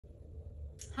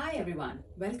Hi everyone,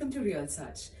 welcome to Real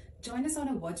Search. Join us on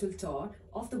a virtual tour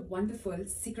of the wonderful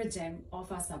secret gem of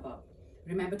our suburb.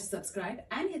 Remember to subscribe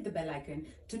and hit the bell icon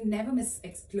to never miss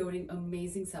exploring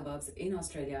amazing suburbs in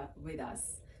Australia with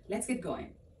us. Let's get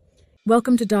going.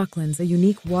 Welcome to Docklands, a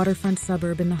unique waterfront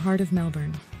suburb in the heart of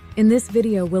Melbourne. In this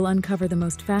video, we'll uncover the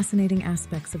most fascinating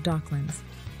aspects of Docklands,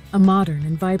 a modern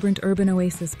and vibrant urban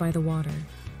oasis by the water.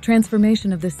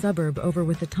 Transformation of this suburb over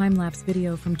with a time-lapse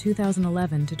video from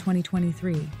 2011 to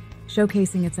 2023,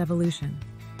 showcasing its evolution.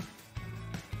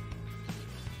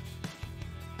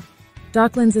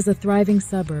 Docklands is a thriving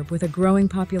suburb with a growing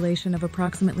population of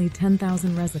approximately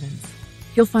 10,000 residents.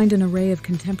 You'll find an array of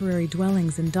contemporary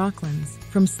dwellings in Docklands,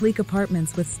 from sleek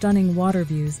apartments with stunning water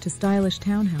views to stylish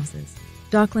townhouses.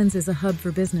 Docklands is a hub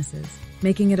for businesses,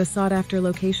 making it a sought-after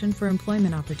location for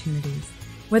employment opportunities.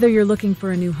 Whether you're looking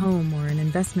for a new home or an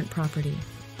investment property,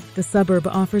 the suburb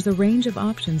offers a range of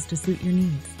options to suit your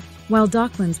needs. While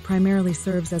Docklands primarily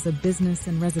serves as a business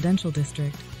and residential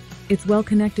district, it's well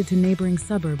connected to neighboring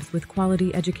suburbs with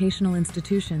quality educational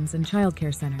institutions and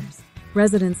childcare centers.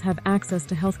 Residents have access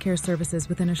to healthcare services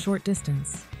within a short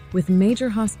distance, with major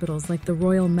hospitals like the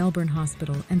Royal Melbourne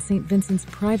Hospital and St. Vincent's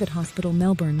Private Hospital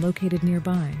Melbourne located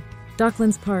nearby.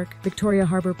 Docklands Park, Victoria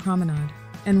Harbour Promenade,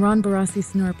 and Ron Barassi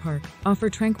Snur Park offer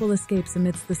tranquil escapes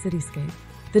amidst the cityscape.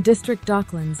 The district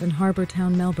Docklands and Harbour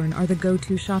Town Melbourne are the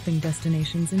go-to shopping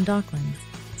destinations in Docklands.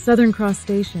 Southern Cross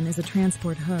Station is a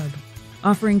transport hub,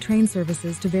 offering train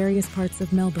services to various parts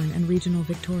of Melbourne and regional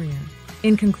Victoria.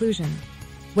 In conclusion,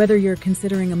 whether you're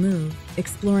considering a move,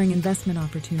 exploring investment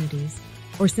opportunities,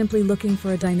 or simply looking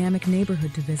for a dynamic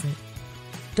neighborhood to visit,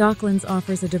 Docklands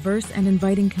offers a diverse and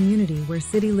inviting community where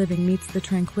city living meets the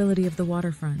tranquility of the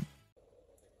waterfront.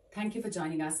 Thank you for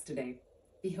joining us today.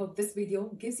 We hope this video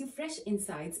gives you fresh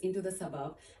insights into the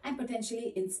suburb and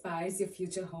potentially inspires your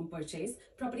future home purchase,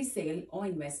 property sale, or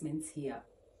investments here.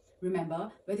 Remember,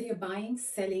 whether you're buying,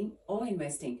 selling, or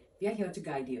investing, we are here to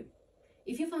guide you.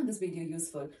 If you found this video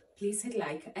useful, please hit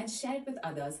like and share it with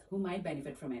others who might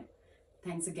benefit from it.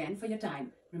 Thanks again for your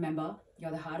time. Remember,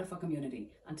 you're the heart of our community.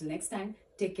 Until next time,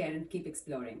 take care and keep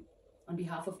exploring. On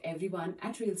behalf of everyone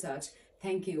at Real Search,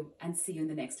 thank you and see you in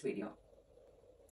the next video.